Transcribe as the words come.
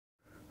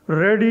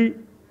Ready,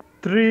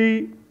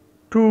 3,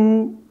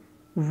 2,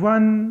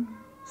 1,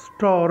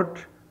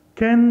 start.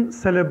 Can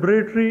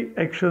celebratory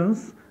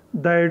actions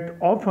that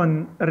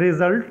often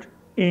result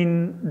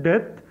in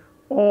death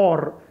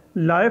or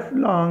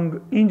lifelong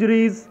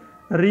injuries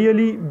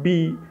really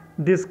be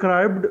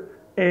described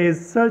as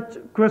such?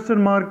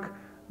 Question mark.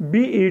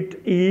 Be it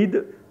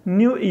Eid,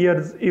 New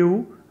Year's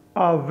Eve,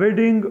 a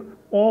wedding,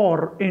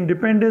 or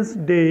Independence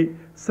Day,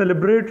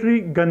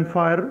 celebratory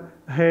gunfire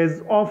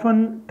has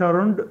often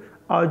turned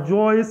a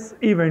joyous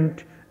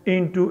event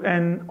into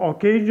an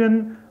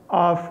occasion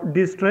of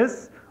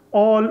distress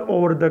all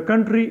over the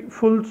country.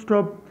 Full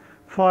stop.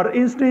 For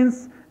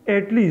instance,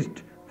 at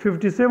least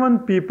 57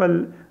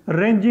 people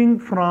ranging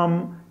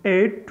from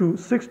 8 to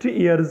 60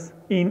 years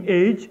in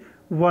age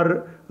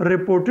were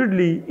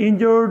reportedly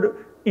injured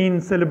in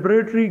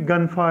celebratory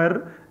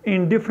gunfire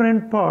in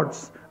different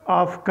parts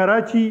of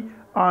Karachi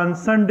on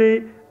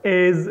Sunday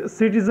as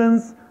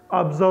citizens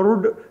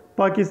observed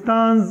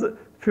Pakistan's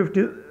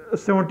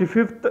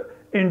 75th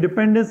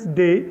Independence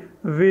Day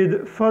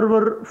with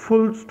fervor.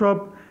 Full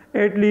stop.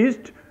 At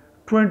least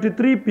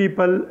 23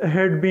 people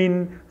had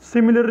been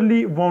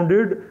similarly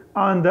wounded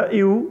on the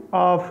eve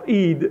of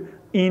Eid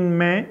in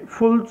May.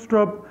 Full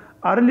stop.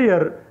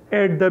 Earlier,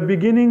 at the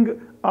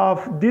beginning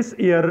of this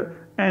year,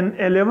 an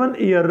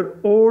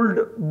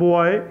 11-year-old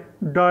boy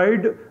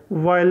died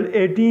while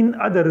 18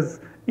 others,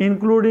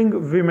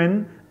 including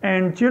women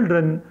and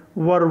children,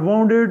 were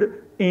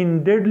wounded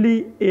in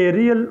deadly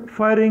aerial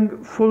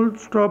firing. Full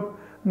stop.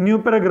 New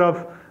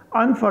paragraph.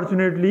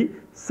 Unfortunately,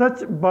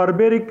 such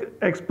barbaric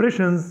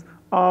expressions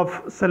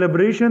of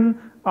celebration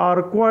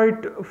are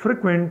quite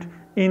frequent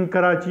in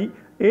Karachi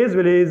as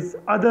well as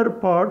other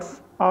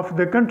parts of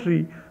the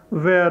country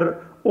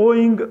where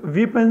owning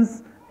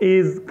weapons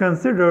is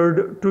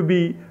considered to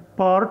be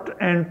part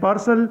and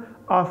parcel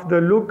of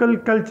the local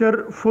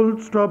culture. Full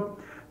stop.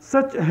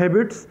 Such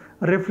habits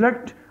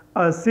reflect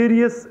a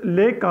serious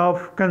lack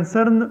of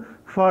concern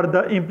for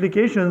the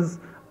implications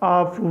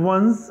of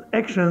one's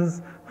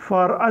actions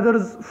for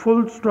others.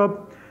 Full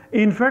stop.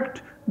 In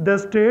fact, the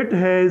state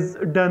has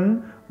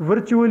done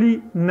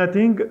virtually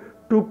nothing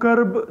to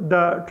curb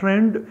the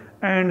trend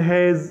and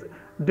has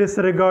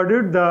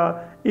disregarded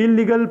the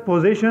illegal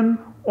possession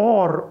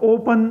or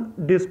open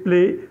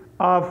display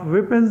of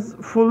weapons.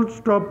 Full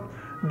stop.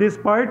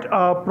 Despite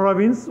a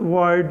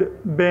province-wide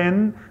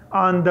ban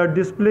on the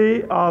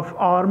display of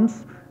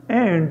arms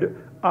and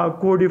a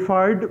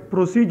codified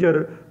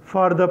procedure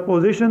for the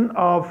possession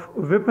of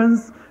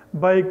weapons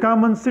by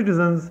common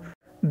citizens,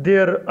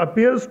 there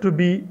appears to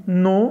be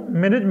no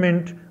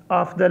management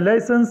of the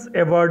license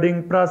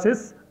awarding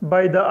process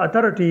by the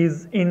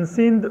authorities in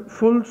Sindh.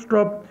 Full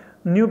stop.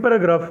 New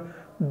paragraph.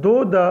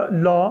 Though the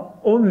law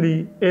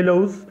only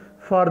allows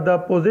for the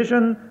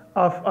possession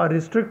of a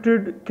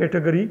restricted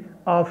category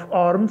of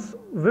arms,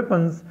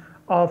 weapons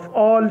of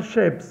all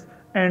shapes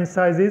and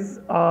sizes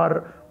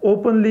are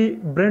openly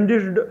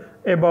brandished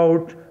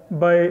about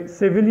by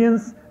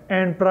civilians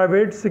and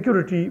private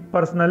security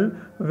personnel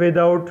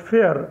without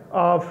fear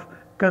of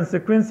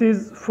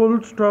consequences.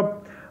 Full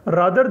stop.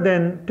 Rather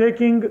than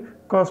taking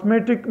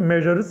cosmetic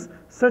measures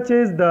such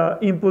as the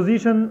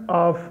imposition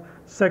of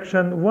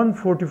Section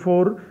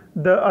 144,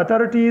 the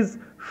authorities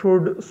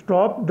should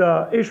stop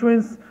the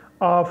issuance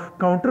of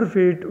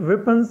counterfeit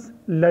weapons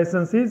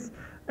licenses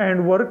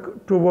and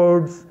work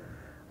towards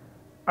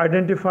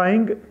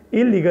identifying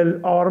illegal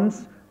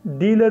arms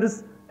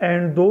dealers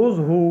and those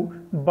who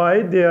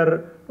buy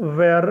their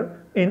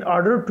ware in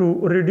order to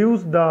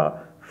reduce the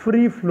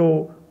free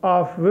flow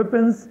of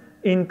weapons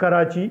in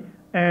Karachi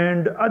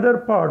and other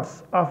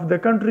parts of the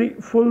country.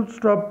 Full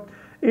stop.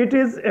 It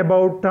is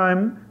about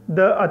time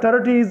the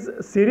authorities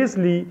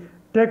seriously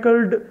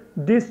tackled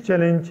this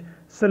challenge.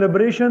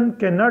 Celebration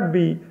cannot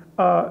be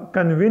a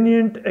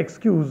convenient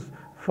excuse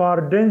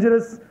for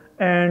dangerous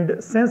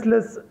and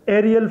senseless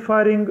aerial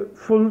firing.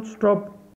 Full stop.